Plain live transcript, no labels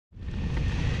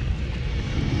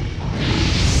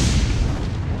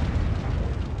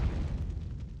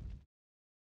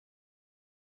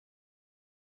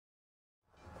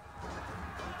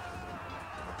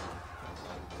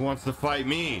Who wants to fight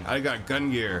me? I got gun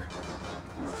gear.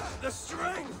 The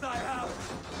strength I have.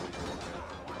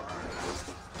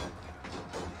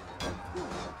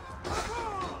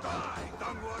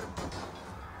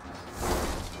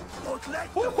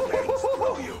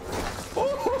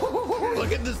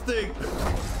 Look at this thing.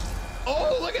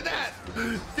 Oh, look at that.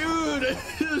 Dude,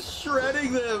 just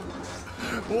shredding them.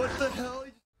 What the hell?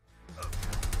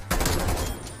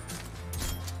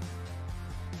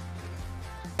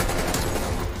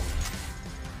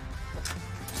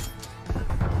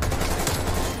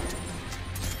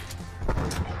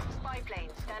 Spy plane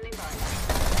standing by.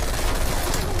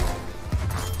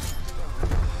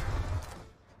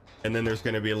 And then there's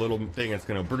going to be a little thing that's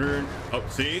going to burn. Oh,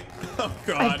 see? Oh, I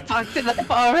God. fucked it up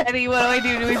already. What do I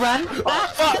do? Do we run?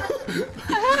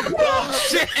 Oh,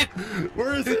 shit.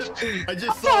 Where is it? I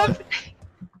just saw it.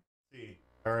 See.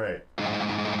 All right.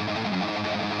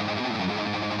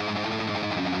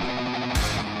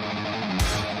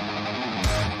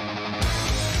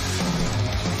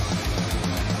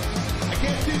 I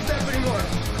can't two-step anymore.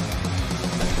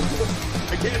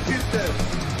 I can't two-step.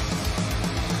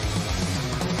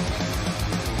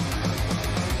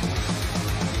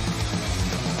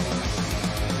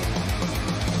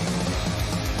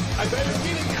 I better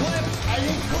get it clipped. I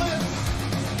need clips.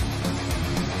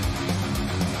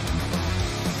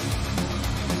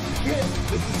 Shit,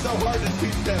 this is so hard to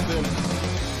two-step in.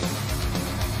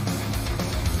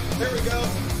 There we go.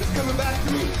 It's coming back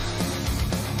to me.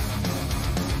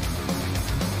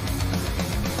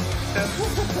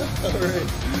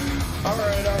 All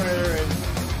right.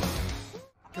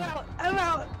 I'm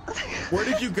out. Where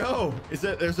did you go? Is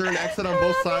there an exit on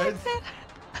both sides?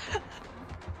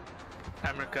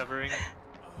 I'm recovering.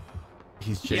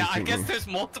 He's chasing Yeah, I guess me. there's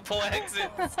multiple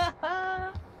exits.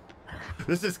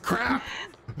 This is crap.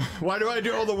 Why do I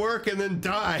do all the work and then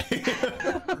die?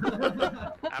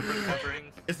 I'm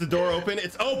recovering. Is the door open?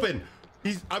 It's open.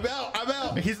 I'm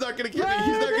out. He's not gonna get me.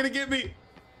 He's not gonna get me.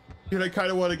 Dude, I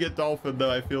kind of want to get Dolphin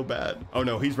though. I feel bad. Oh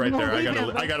no, he's right there. I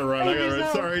gotta run.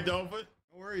 Sorry, Dolphin.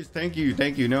 No worries. Thank you.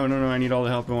 No. I need all the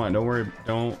help I want. Don't worry.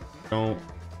 Don't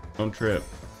trip.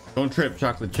 Don't trip,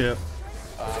 chocolate chip.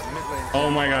 Oh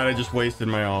my God, I just wasted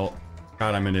my ult.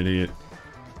 God, I'm an idiot.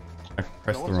 I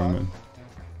pressed the wrong one.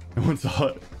 No one saw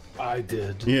it. I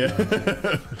did. Yeah.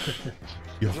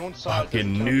 You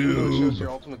fucking noob.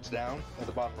 Your ultimate's down at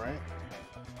the bottom right.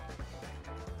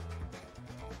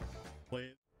 Play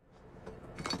it.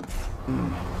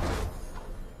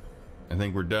 I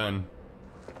think we're done.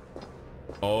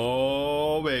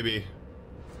 Oh, baby.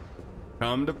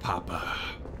 Come to Papa.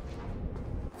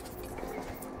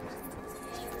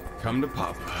 Come to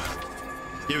Papa.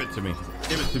 Give it to me.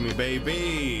 Give it to me,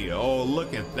 baby. Oh,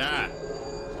 look at that.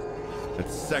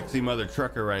 That's sexy mother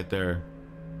trucker right there.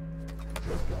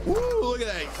 Woo, look at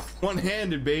that.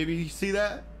 One-handed, baby. You see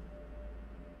that?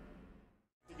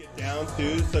 Get down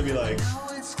too, so I'd be like.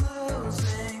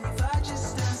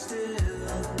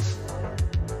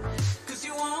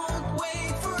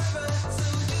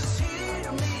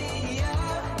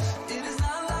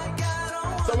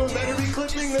 Someone better be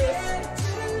clipping this.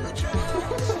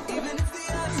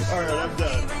 All right, I'm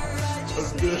done.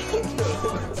 Let's do it.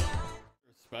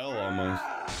 Spell almost.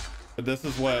 But this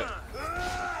is what.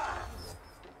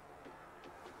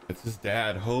 It's his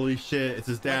dad. Holy shit! It's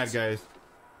his dad, guys.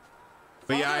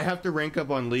 But yeah, I have to rank up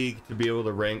on League to be able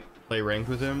to play ranked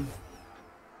with him.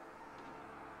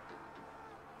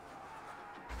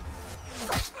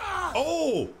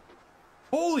 Oh!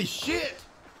 Holy shit!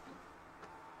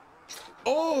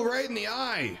 Oh, right in the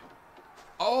eye.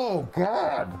 Oh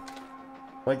God.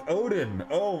 Like Odin.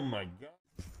 Oh my God.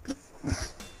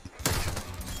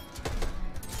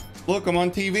 Look, I'm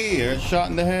on TV. I got shot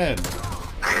in the head.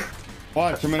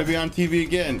 Watch, I'm gonna be on TV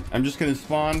again. I'm just gonna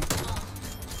spawn.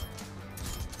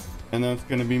 And then it's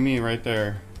gonna be me right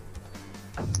there.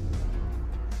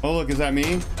 Oh look, is that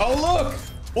me? Oh look!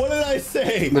 What did I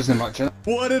say? Wasn't much.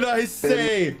 What did I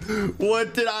say?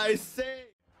 What did I say?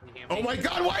 Oh my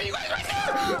God, why are you guys right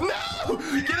there? No!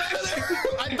 Get out of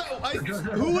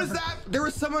there! Who was that? There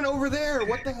was someone over there.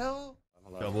 What the hell?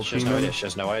 Double She has no idea. She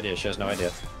has no idea. She has no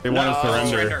idea. They want to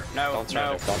surrender. No, Don't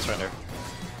surrender. Don't surrender.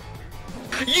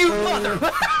 You mother!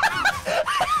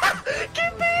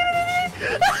 Get me!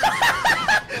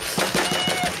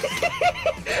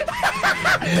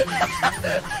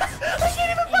 I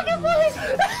can't even fucking play!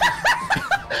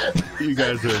 You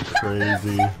guys are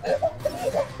crazy.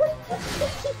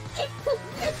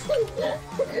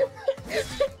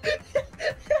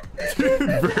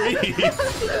 Dude, breathe.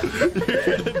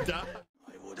 You're gonna die. I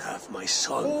would have my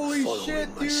son Holy follow shit,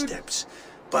 in my dude. steps,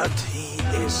 but he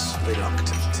is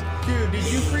reluctant. Dude, did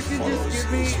you freaking just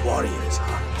give me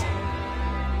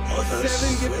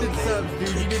 7 gifted subs,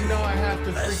 dude. You didn't know I have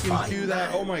to freaking do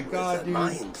that. Oh my god, dude.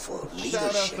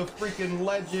 Shout out the freaking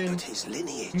legend.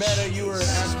 Meta, you are an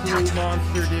absolute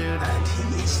monster, dude.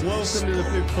 Welcome to the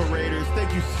Pixel Raiders.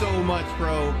 Thank you so much,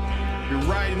 bro. You're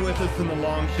riding with us in the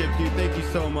long ship, dude. Thank you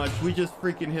so much. We just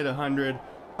freaking hit 100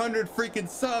 freaking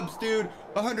subs, dude.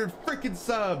 100 freaking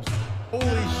subs. Holy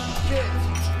shit.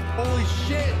 Holy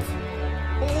shit.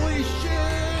 Holy shit.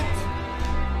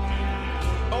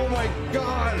 Oh my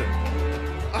god.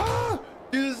 Ah,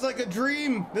 dude, this is like a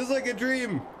dream. This is like a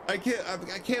dream. I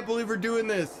can't believe we're doing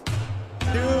this.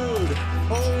 Dude,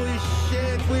 holy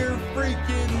shit. We're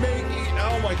freaking making,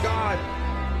 oh my god.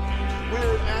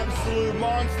 We're an absolute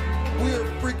monster. We're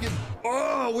freaking,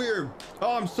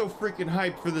 I'm so freaking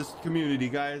hyped for this community,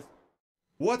 guys.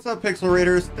 What's up, Pixel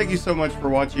Raiders? Thank you so much for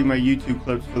watching my YouTube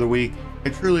clips for the week. I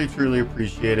truly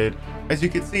appreciate it. As you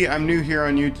can see, I'm new here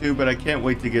on YouTube, but I can't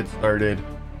wait to get started.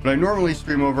 But I normally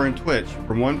stream over on Twitch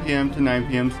from 1 p.m. to 9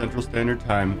 p.m. Central Standard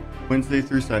Time, Wednesday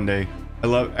through Sunday. I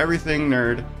love everything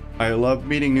nerd. I love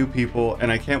meeting new people,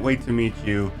 and I can't wait to meet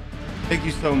you. Thank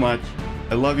you so much.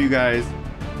 I love you guys.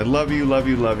 I love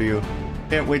you.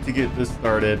 Can't wait to get this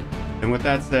started. And with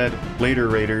that said, later,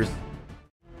 Raiders.